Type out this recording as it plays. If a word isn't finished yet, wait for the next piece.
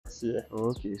year.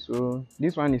 Okay, so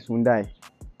this one is Hyundai.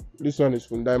 This one is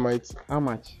Hyundai Mighty. How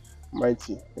much?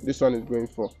 Mighty. This one is going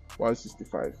for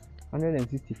 165.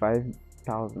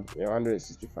 165,000. Yeah,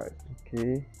 165.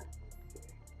 Okay.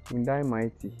 Hyundai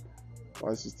Mighty.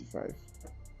 165.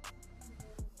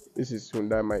 This is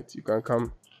Hyundai Mighty. You can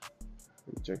come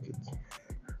and check it.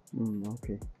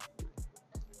 Okay.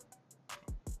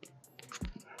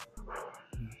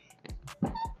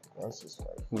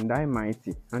 Hyundai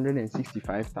Mighty,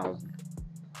 165,000.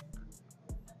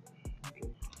 Okay.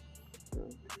 So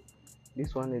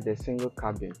this one is a single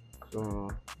cabin.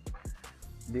 So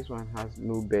this one has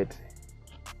no bed.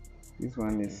 This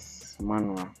one is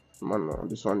manual.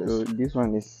 This one is. So this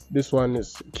one is. This one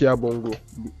is Kia Bongo.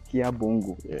 Kia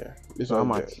Bongo. Yeah. This so one.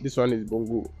 How much? This one is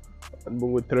Bongo. And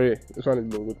Bongo 3. This one is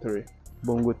Bongo 3.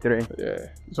 Bongo 3. Yeah.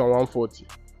 This one 140.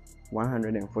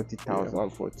 140,000. Yeah,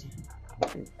 140.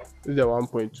 Okay. This is a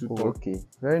 1.2 ton. Okay.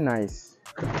 Very nice.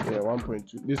 Yeah,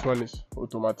 1.2. This one is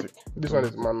automatic. This one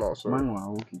is manual. Sorry.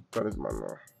 Manual. Okay. This one is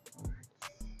manual.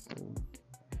 So,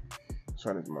 this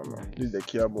one is manual. Nice. This is the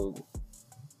Kia Bongo.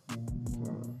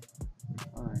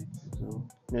 Alright. So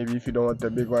maybe if you don't want the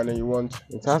big one and you want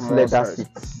it has small leather size,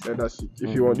 seats. leather seat.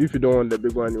 If you don't want the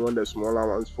big one, you want the smaller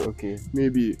ones for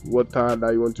maybe water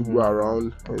that you want to go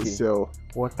around and sell.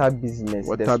 Water business.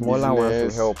 Water the smaller ones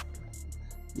business. will help.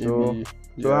 Maybe,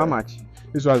 so how much?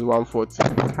 This one is 140.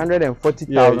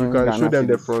 140,000. Yeah, you can show them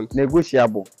the front.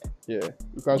 Negotiable. Yeah,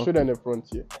 you can show them the front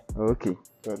here. Okay.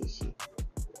 Let me see.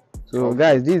 So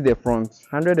guys, this is the front.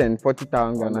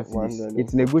 140,000 Ghana cedis.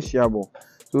 It's negotiable.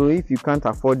 So if you can't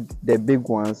afford the big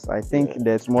ones, I think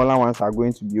the smaller ones are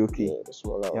going to be okay. Yeah, the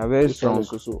smaller ones. They are very this strong. One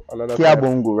is also another Kia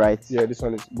Bongo, right? Yeah, this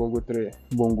one is Bongo 3.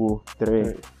 Bongo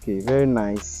 3. Okay, very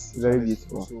nice. Very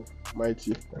beautiful.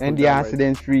 Mighty. And they are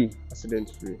accident free.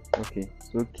 Accident free. Okay.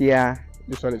 So Kia.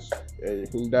 This one is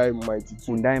Hyundai Mighty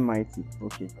 2. Hyundai Mighty.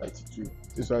 Okay. Mighty 2.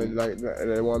 This one is like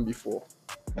the one before.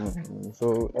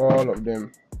 So all of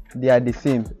them. They are the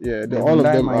same. Yeah, all of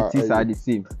them are the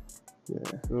same. Yeah.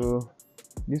 So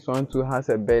this one too has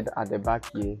a bed at the back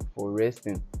here for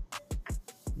resting.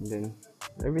 And then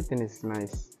everything is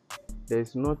nice.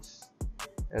 There's not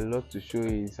a lot to show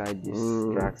you inside these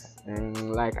tracks, and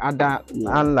unlike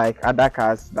other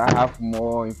cars that have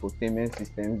more infotainment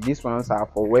systems, these ones are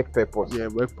for work purpose. Yeah,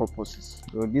 work purposes.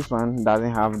 So this one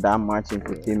doesn't have that much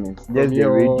infotainment. Just the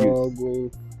radio.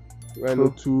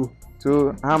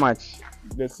 So how much?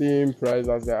 The same price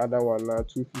as the other one now,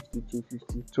 250.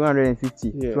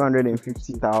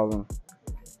 250,000.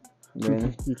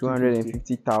 Then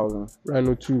 250,000.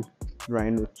 Rhino 2.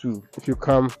 If you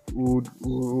come, we'll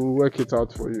work it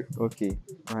out for you. Okay.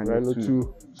 Rhino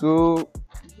 2. So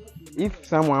if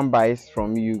someone buys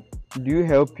from you, do you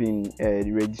help in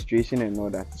the registration and all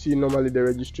that? See, normally the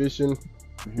registration,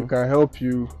 we can help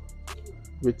you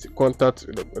with contact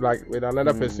with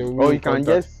another person. Or you can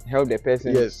just help the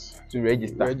person to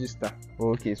register.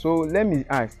 Okay, so let me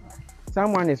ask,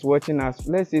 someone is watching us,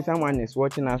 let's say someone is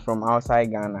watching us from outside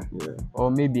Ghana,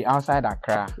 or maybe outside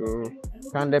Accra.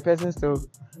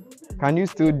 Can you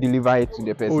still deliver it to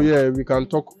the person? Oh yeah, we can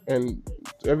talk, and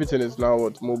everything is now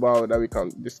mobile that we can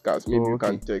discuss. Maybe you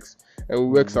can text and we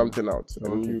work something out,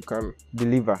 and you can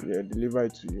deliver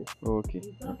it to you. Okay.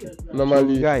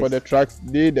 Normally, so for the tracks,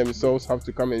 they themselves have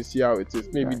to come and see how it is.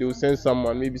 Maybe they'll send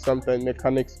someone, maybe sometimes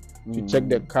mechanics, to check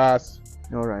the cars.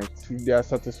 All right. To their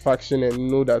satisfaction and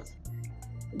know that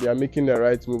they are making the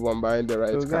right move on buying the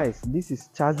right car. So guys, this is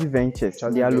Chazzy Ventures.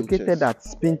 They are located at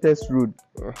Spinters Road,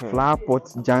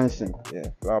 Flowerport Junction. Yeah,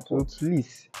 Flowerport. So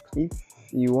please, if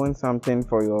you want something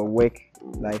for your work,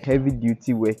 like heavy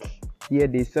duty work, here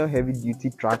they sell heavy duty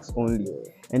trucks only,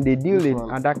 and they deal with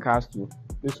other cars too.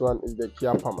 This one is the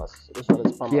Kia Palmas. This one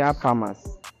is Palmas. Kia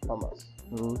Palmas.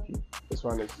 Okay. This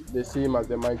one is the same as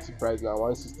the Mighty price now,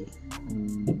 160.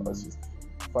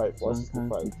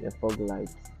 165. A fog light.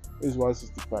 This is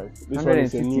 165. This 165. one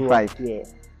is a new one. Yeah.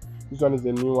 This one is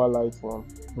the newer light one.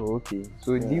 Okay.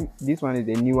 So this one is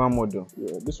the newer model.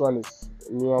 Yeah. This one is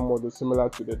a newer model similar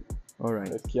to the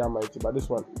Kia Mighty, but this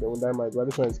one, the Hyundai Mighty, but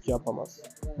this one is Kia Palmas.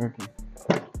 Okay.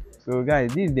 So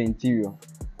guys, this is the interior.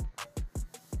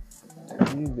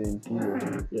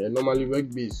 Yeah, normally work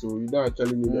based, so you don't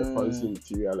actually need a fancy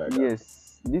interior like that.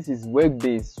 Yes, this is work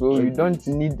based, so you don't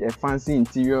need a fancy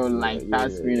interior like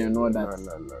touch screen and all that.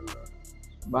 No.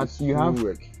 But it's you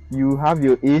have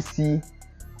your AC.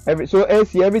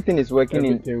 Everything is working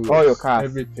in all your cars.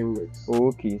 Everything works.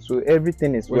 Okay, so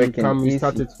everything is working. When you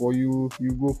start it for you.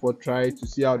 You go for try to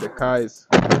see how the car is.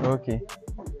 Okay.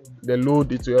 The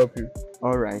load it will help you.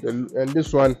 All right. And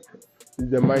this one is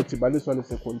the Mighty, but this one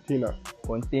is a container.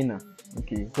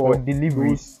 Okay. For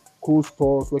deliveries. cool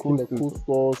stores, working in cool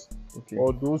stores, okay,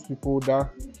 or those people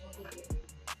that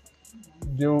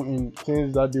deal in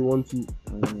things that they want to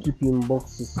keep in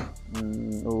boxes.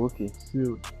 Oh, okay.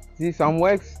 Sealed. See, some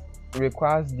works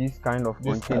requires this kind of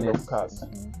This kind containers. of cars,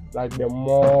 like the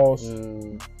malls,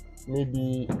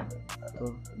 maybe.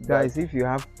 Guys, if you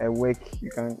have a work, you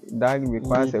can that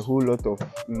requires a whole lot of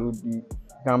load. You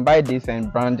can buy this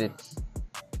and brand it.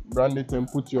 Brand it and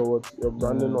put your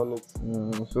branding on it.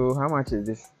 So how much is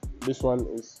this? This one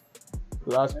is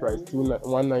last price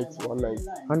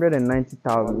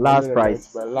 190,000 last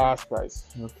price. Last price.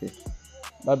 Okay.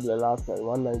 That's the last price.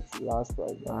 190 last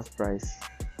price. Last price.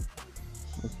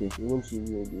 Okay. You won't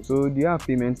use this. So do you have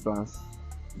payment plans?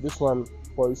 This one,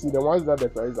 for you see the ones that the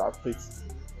prices are fixed.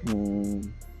 You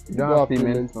don't have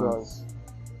payment plans.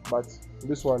 But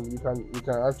this one you can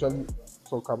actually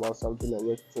talk about something and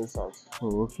work things out.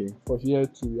 Oh, okay. For here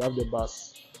too, we have the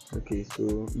bus. Okay,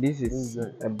 so this is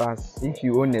a bus. If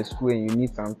you own a school and you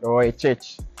need something, or a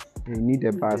church, you need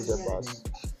a bus.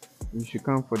 You should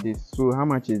come for this. So how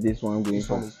much is this one going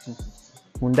for? This one is 250.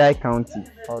 Hyundai County.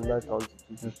 Hyundai County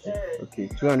 250. Okay,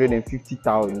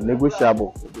 250,000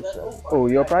 negotiable. Oh,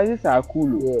 your prices are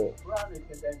cool. Yeah.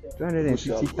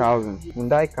 250,000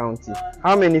 Hyundai County.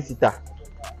 How many seater?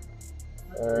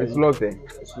 It's locked there.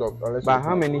 It's locked. But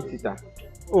how many seater?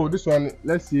 Oh, this one,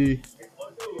 let's see.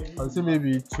 I'll say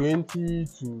maybe 20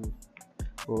 to.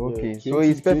 Oh, okay. 20, so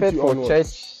it's perfect for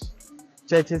onwards.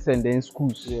 churches and then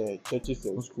schools. Yeah, churches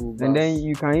and schools. And then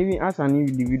you can even, as an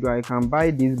individual, you can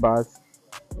buy this bus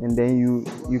and then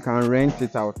you can rent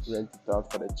it out. Rent it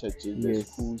out for the churches, the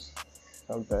Yes. schools.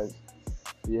 Sometimes.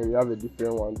 Yeah, we have a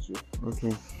different one too.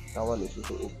 Okay. That one is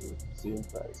also open, same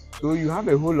price. So you have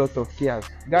a whole lot of Kias,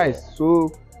 guys.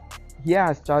 So here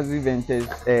at Chassis Ventures,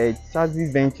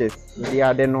 they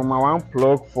are the number one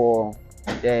plug for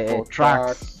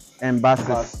trucks and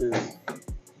buses.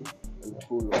 And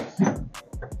coolers.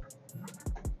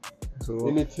 So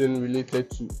anything related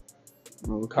to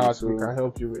cars, we can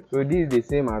help you with. So this is the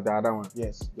same as the other one.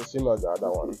 Yes, the same as the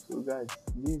other one. So guys,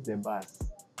 this is the bus.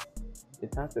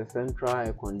 It has a central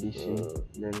air conditioning.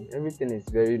 Then everything is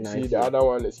very nice. See, the other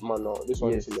one is manual. This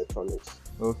one is electronics.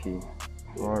 Okay.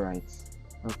 All right.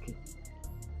 Okay.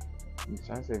 It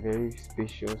has a very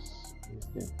spacious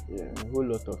system. Yeah. A whole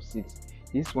lot of seats.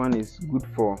 This one is good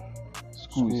for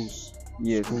schools.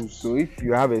 Yes. Schools. So if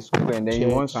you have a school and then you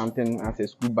want something as a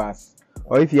school bus,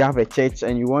 or if you have a church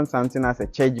and you want something as a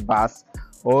church bus,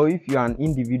 or if you are an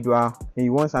individual and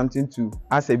you want something to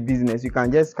as a business, you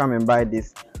can just come and buy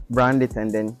this, brand it,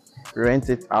 and then rent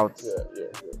it out. Yeah.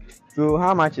 So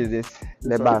how much is this?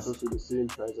 The bus? Also the same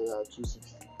price as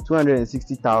 260.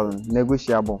 260,000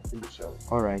 negotiable.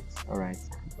 All right.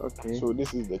 Okay. So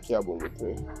this is the Kia Bongo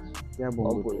 3. Kia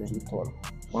Bongo 1.2 ton.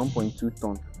 1.2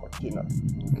 ton container.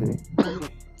 Okay.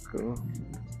 So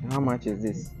how much is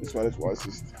this? This one is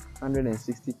 160.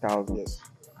 160,000. Yes.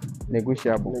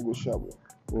 Negotiable.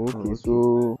 Okay.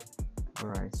 So all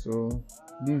right. So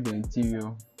this is the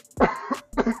interior.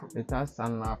 It has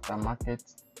some aftermarket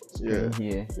screen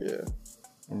here. Yeah.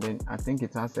 And then I think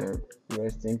it has a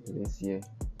resting place here.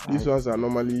 These ones are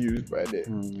normally used by the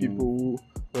people who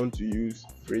want to use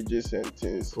fridges and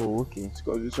things. Oh, okay.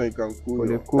 Because this one you can cool for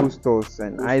the cold stores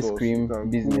and ice cream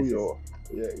businesses. Cool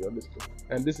your display.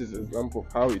 And this is an example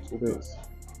of how it opens.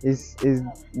 Is this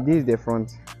the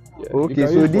front? Yeah. Okay,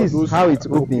 so this is how it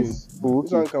opens. Okay.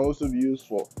 This one can also be used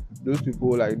for those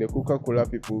people like the Coca-Cola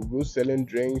people, those selling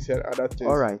drinks and other things.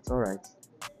 All right.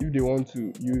 If they want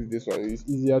to use this one, it's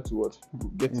easier to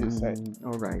get inside.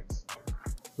 All right.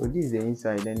 So this is the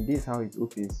inside, and this is how it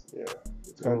opens. Yeah.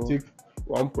 It can take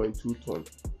 1.2 ton.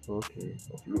 Okay.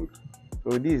 Of load.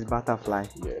 So this is butterfly.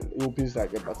 Yeah, it opens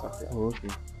like a butterfly. Okay.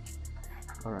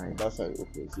 All right. That's how it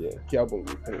opens. Yeah. Kia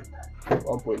Bongo 3,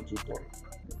 1.2 ton.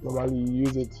 Normally you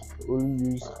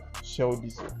only use Shell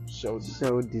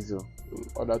diesel in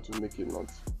order to make it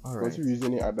not. All right. Once you use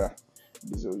any other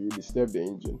diesel, you disturb the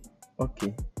engine.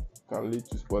 Okay. Can lead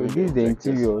to spoiling. So this is the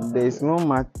interior. There is no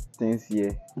much things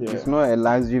here. Yeah. It's not a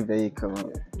luxury vehicle.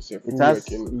 Yeah. It's a full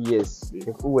working. Yes,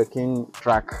 a full working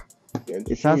track. Yeah, and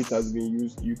to show it has been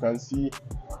used, you can see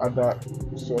other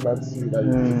so that's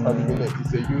that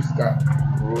it's a used car,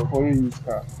 only used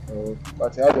car,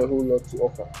 but it has a whole lot to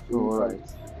offer. All right.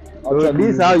 So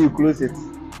this is how you close it.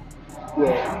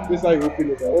 Yeah, this is how you open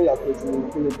it. When you are closing, you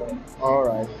open it. All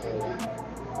right.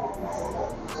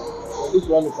 This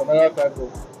one is another type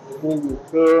of bongo.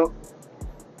 So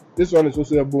this one is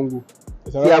also a bongo.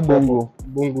 It's another bongo.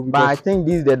 But I think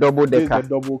this is the double decker. This is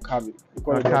the double cabin. We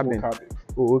call it double cabin.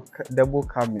 Oh, double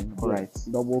cabin. All right.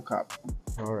 Double cab.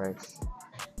 All right.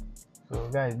 So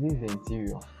guys, this is the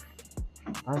interior.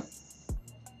 As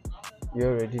you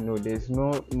already know, there's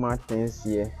no much things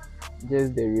here,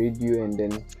 just the radio and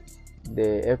then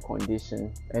the air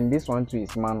condition, and this one too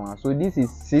is manual. So this is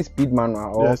 6-speed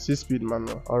manual. Or... Yeah, 6-speed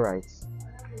manual. All right.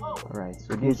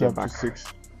 So this is the back.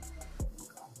 6.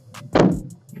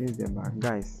 This is the back,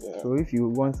 guys. Yeah. So if you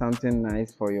want something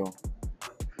nice for your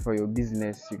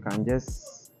business, you can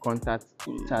just contact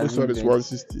This one is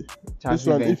 160. This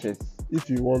one, if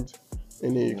you want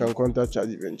any, you can contact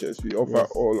Charlie Ventures. We offer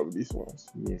all of these ones.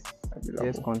 Yes. Available.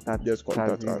 Just contact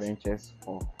Charlie Ventures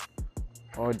for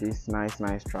all these nice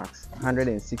tracks.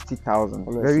 160,000.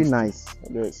 Very nice.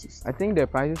 160. I think the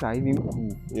prices are even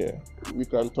cool. Yeah, we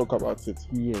can talk about it.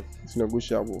 Yes, it's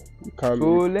negotiable. You can. So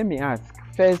let me ask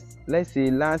first. Let's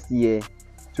say last year,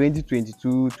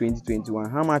 2022, 2021.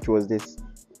 How much was this?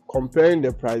 Comparing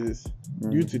the prices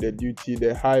due to the duty,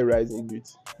 the high rise in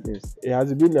duty. Yes, it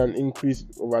has been an increase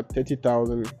over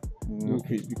 30,000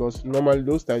 increase, because normally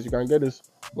those times you can get this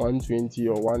 120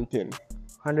 or 110.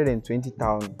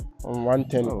 120,000 on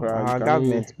 110. Our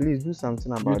government, please do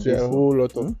something about this. A whole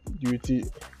lot of duty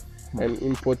and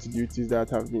import duties that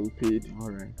have been paid. All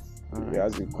right. It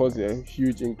has caused a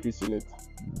huge increase in it.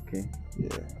 Okay.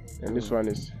 Yeah. And this one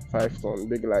is 5-ton,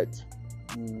 big light.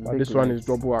 But this one is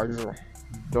double axle.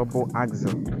 Double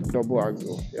axle.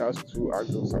 It has 2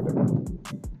 axles at the back.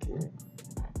 Okay.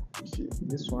 You see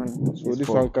this one. So this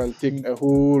one can take a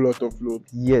whole lot of load.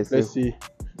 Yes. Let's see.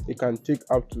 It can take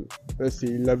up to, let's say,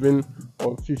 11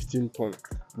 or 15 ton.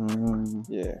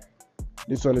 Yeah.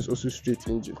 This one is also straight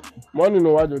engine. One, you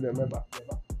know what? Never.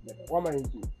 What am I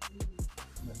into?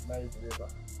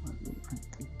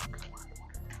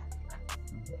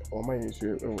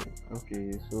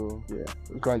 Okay, so yeah,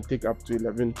 you can take up to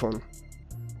 11 ton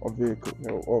of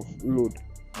vehicle of load.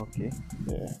 Okay.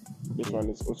 Yeah. This one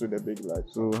is also the big light.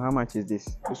 So how much is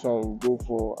this? This one will go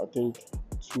for, I think,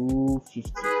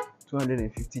 250.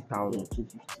 250,000. Yeah,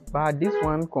 250. But this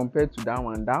one compared to that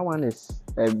one is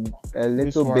a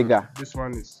little bigger. This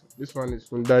one is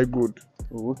Hyundai Gold.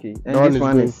 Oh, okay. And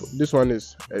this one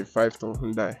is a 5-ton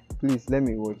Hyundai. Please let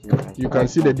me watch it. You can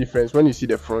see the difference when you see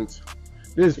the front.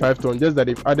 This is 5-ton, just that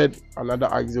they've added another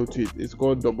axle to it. It's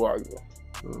called double axle.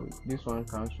 So this one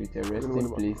comes with a resting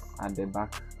place at the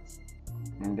back,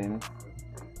 and then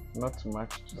not too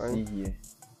much to see here.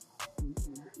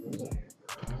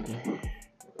 Okay.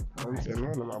 All right. You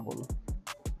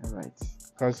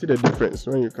can see the difference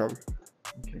when you come.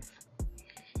 Okay.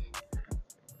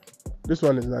 This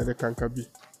one is like the Kankabi.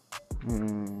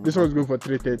 This one's going for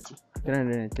 330.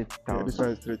 330,000. Yeah, this one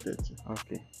is 330.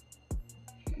 Okay.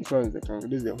 This one is the Kankabi.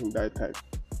 This is the Hyundai type.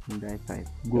 Hyundai type.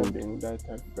 Good. The Hyundai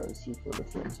type, you can see for the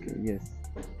front. Okay. Yes.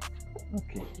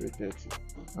 Okay. 330.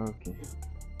 Okay.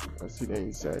 You can see the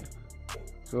inside.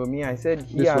 So I said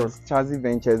here at Charlie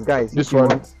Ventures, guys. This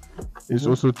one is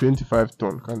also 25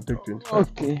 ton. Can take 25.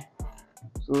 Okay.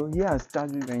 So here at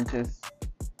Charlie Ventures,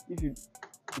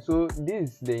 so this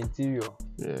is the interior.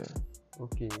 Yeah.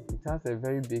 Okay. It has a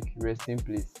very big resting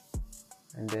place,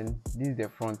 and then this is the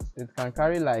front. It can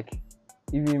carry like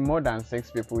even more than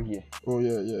 6 people here. Oh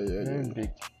yeah. Very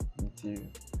big interior.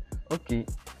 Okay.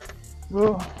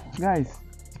 So guys,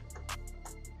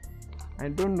 I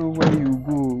don't know where you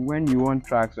go when you want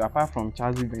tracks apart from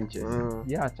Charlie Ventures.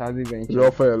 Yeah, Charlie Ventures. They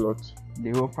offer a lot.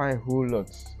 They offer a whole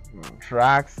lot.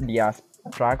 Tracks, their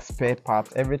tracks, spare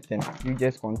parts, everything. You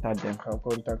just contact them.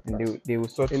 And they will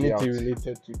sort you out. Anything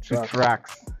related to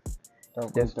tracks.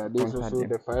 This is also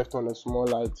the 5-ton, a small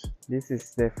light. This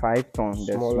is the 5-ton,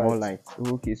 the small light.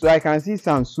 Okay, so I can see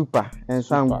some super and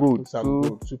some good.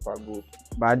 Super good.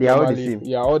 But they are all the same.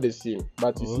 Yeah, all the same.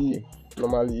 But you see,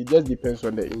 normally it just depends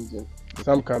on the engine.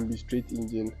 Some can be straight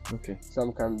engine. Okay.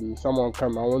 Someone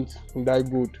can I want Hyundai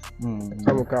Gold.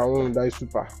 Someone can want Hyundai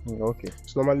Super. Okay.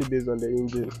 It's normally based on the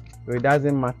engine. So it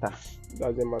doesn't matter.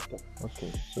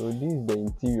 Okay. So this is the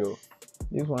interior.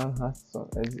 This one has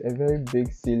a very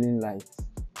big ceiling light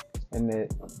and a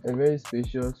very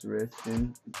spacious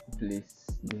resting place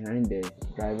behind the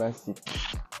driver's seat.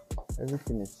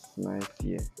 Everything is nice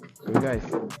here. So guys,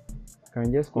 you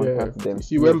can just contact them. You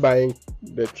see, when buying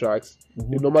the tracks,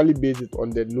 they normally base it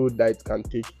on the load that it can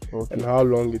take and how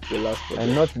long it will last for.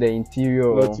 And not the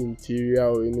interior. Not interior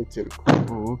or anything.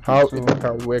 Okay. How it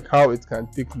can work, how it can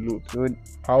take load, so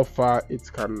how far it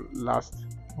can last.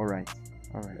 All right.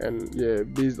 And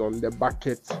based on the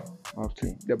bucket.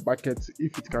 Okay. The bucket,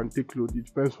 if it can take load, it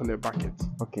depends on the bucket.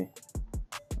 Okay.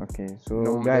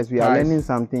 So guys, we are learning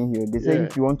something here. They say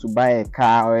if you want to buy a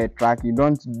car or a truck, you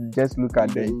don't just look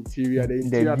at the interior,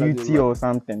 the beauty or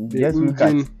something. Just look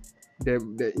at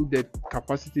the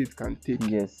capacity it can take.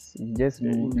 Yes, just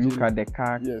look at the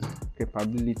car Yes.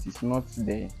 capabilities, not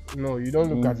the No, you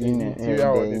don't look at the engine, interior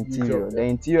or the the interior. beauty The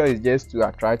interior is just to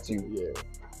attract you. Yeah.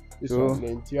 This So- one, the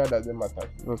interior doesn't matter.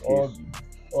 Okay.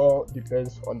 All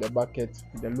depends on the bucket,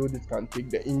 the load it can take,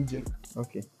 the engine.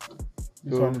 Okay.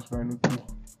 This So- one is Rhino 2.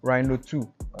 Rhino 2.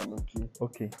 Rhino 2.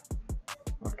 Okay.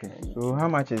 Okay. So how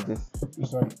much is this?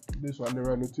 This one, the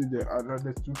Rhino 2, the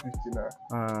another 250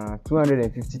 now.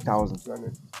 250,000.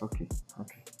 200. Okay.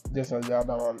 Okay. Just as the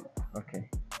other one. Okay.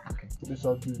 Okay. This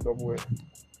one too is double A.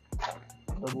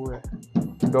 Double A.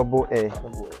 Double A.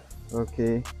 Double A.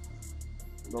 Okay.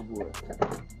 Double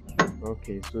A.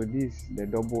 Okay. So this the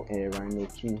double A Rhino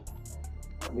 2.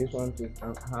 This one to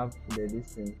have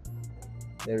this thing,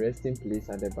 the resting place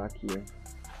at the back here,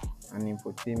 an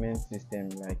infotainment system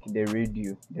like the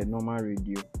radio, the normal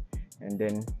radio, and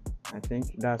then I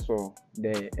think that's all.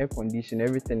 The air condition,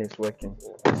 everything is working.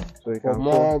 So you For can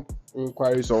more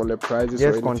inquiries on the prices Just or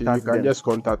anything, you contact can them. just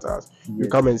contact us. You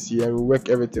Yes. come and see and we work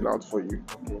everything out for you.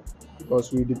 Okay.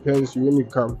 Because it depends when you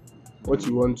come, what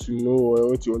you want to know or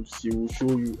what you want to see, we'll show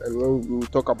you, and when we will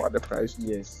talk about the price.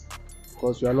 Yes.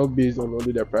 Because we are not based on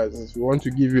only the prices. We want to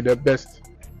give you the best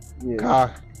Yes.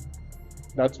 car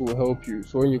that will help you.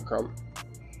 So when you come,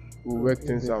 we'll work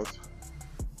things out.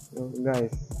 So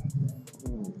guys,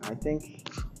 I think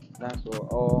that's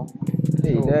all.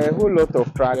 Hey, there are a whole lot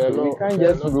of tracks. There are We can't there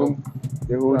are just a lot roam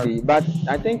the whole tracks. day. But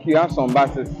I think you have some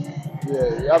buses.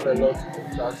 Yeah, you have a lot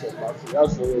of tracks and buses.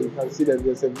 That's why you can see that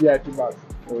there's a VIP bus.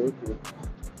 Oh, okay.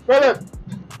 Philip!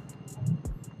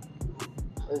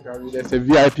 There's a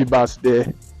VIP bus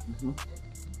there.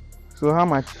 So how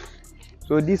much?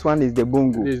 So this one is the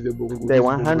bongo. This is the Bongo. The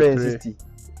 160.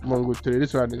 Bongo 3.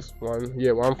 This one is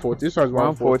 140. This one is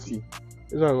 140. 140.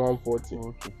 This one is 140.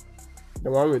 Okay. The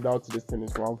one without this thing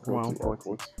is 140.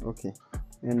 140. Okay.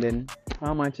 And then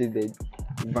how much is the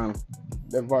van?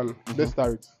 The van, the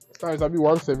start will be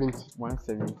 170.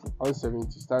 170.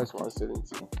 170. Start is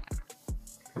 170.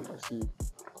 Let's see.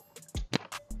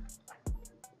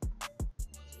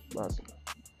 Bus.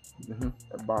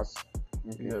 A bus.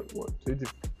 Okay. Yeah, what?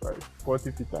 25,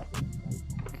 40 feet.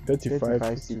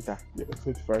 35 seater. Yeah,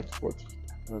 35 to 40.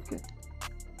 Okay.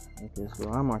 Okay. So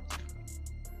how much?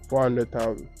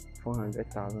 400,000.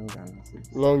 400,000 Ghana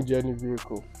cedis. Long journey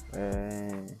vehicle.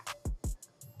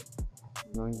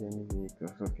 Non journey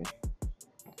vehicles. Okay.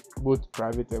 Both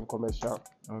private and commercial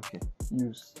Okay.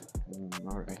 use.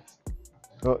 All right.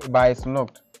 So, but it's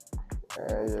locked.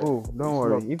 Yeah. Oh, don't It's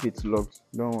worry. locked. If it's locked,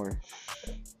 don't worry.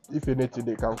 If anything,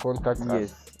 they can contact us.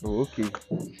 Yes. Oh, okay.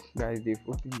 Guys, they've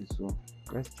opened it, so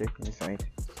let's check inside.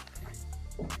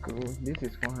 So this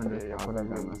is 400,000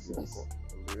 Ghana cedis.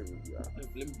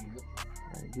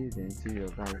 This is the interior,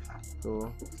 guys.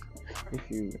 So if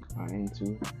you are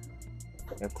into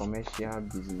a commercial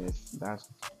business, that's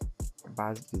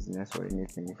bus business or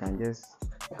anything, you can just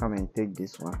come and take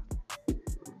this one.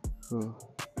 So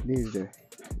this is the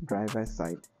driver's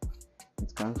side.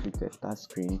 It comes with a touch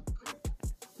screen,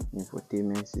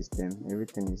 infotainment system.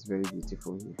 Everything is very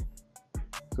beautiful here.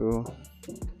 So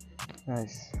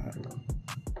guys,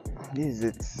 this is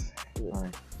it.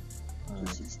 Alright.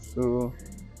 So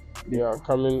They are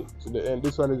coming to the end.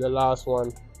 This one is the last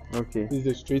one. okay. This is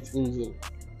the straight engine.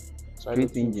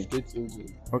 Straight engine. Straight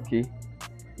engine. Okay.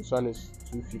 This one is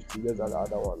 250. There's the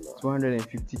other one now.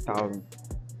 250,000.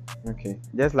 Okay.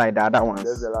 Just like the other ones.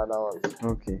 There's the other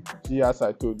one. Okay. See, as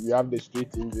I told you, we have the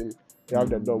straight engine. We have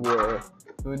the double air.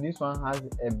 So this one has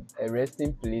a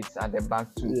resting place at the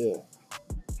back too.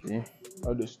 Yeah. Okay.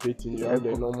 All the straight engine. You have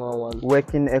the normal one.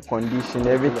 Working air condition,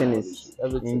 everything is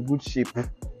Everything. in good shape.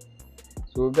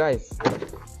 So guys,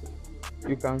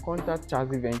 you can contact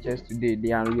Chassis Ventures today.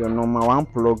 They are your number one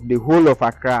plug, the whole of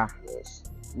Accra. Yes.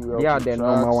 They are the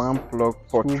number one plug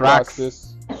for school trucks,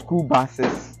 buses. school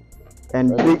buses,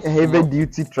 and Heavy big heavy truck.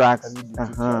 duty trucks. Heavy duty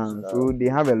trucks, So they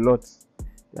have a lot.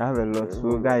 They have a lot.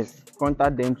 So guys,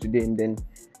 contact them today, and then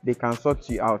they can sort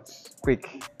you out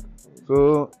quick.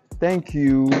 So thank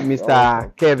you, Mr.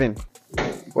 welcome. Kevin,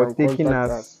 for You can taking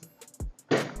contact us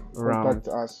around. Contact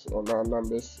us on our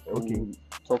numbers and Okay. we'll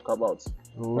talk about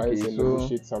price and So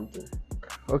negotiate something.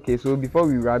 okay, so before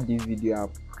we wrap this video up,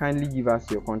 kindly give us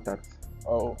your contact.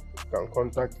 Or you can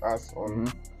contact us on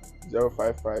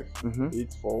 055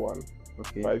 841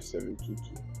 Okay.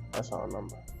 5722. That's our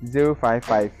number.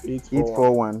 055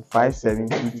 841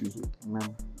 5722.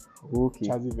 Okay.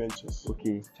 Chazi Ventures.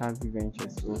 Okay. Chazi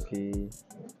Ventures. Okay.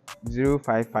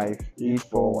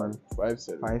 055-841.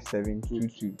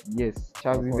 5722. Yes,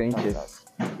 Chazi Ventures.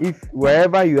 If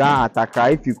wherever you are at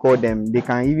Accra, if you call them, they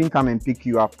can even come and pick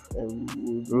you up.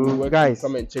 Guys,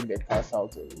 come and check the cars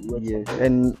out. Yes,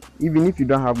 and even if you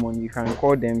don't have money, you can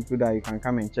call them so that you can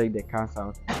come and check the cars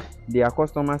out. Their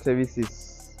customer service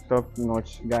is top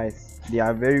notch, guys. They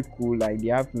are very cool. Like, they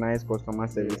have nice customer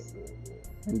service.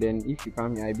 And then if you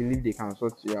come here, I believe they can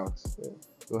sort you out.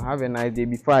 So have a nice day.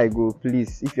 Before I go,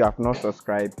 please, if you have not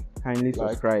subscribed, kindly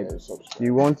subscribe.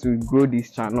 We want to grow this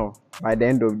channel by the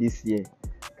end of this year.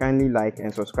 Kindly like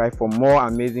and subscribe for more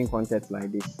amazing content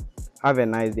like this. Have a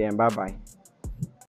nice day and bye bye.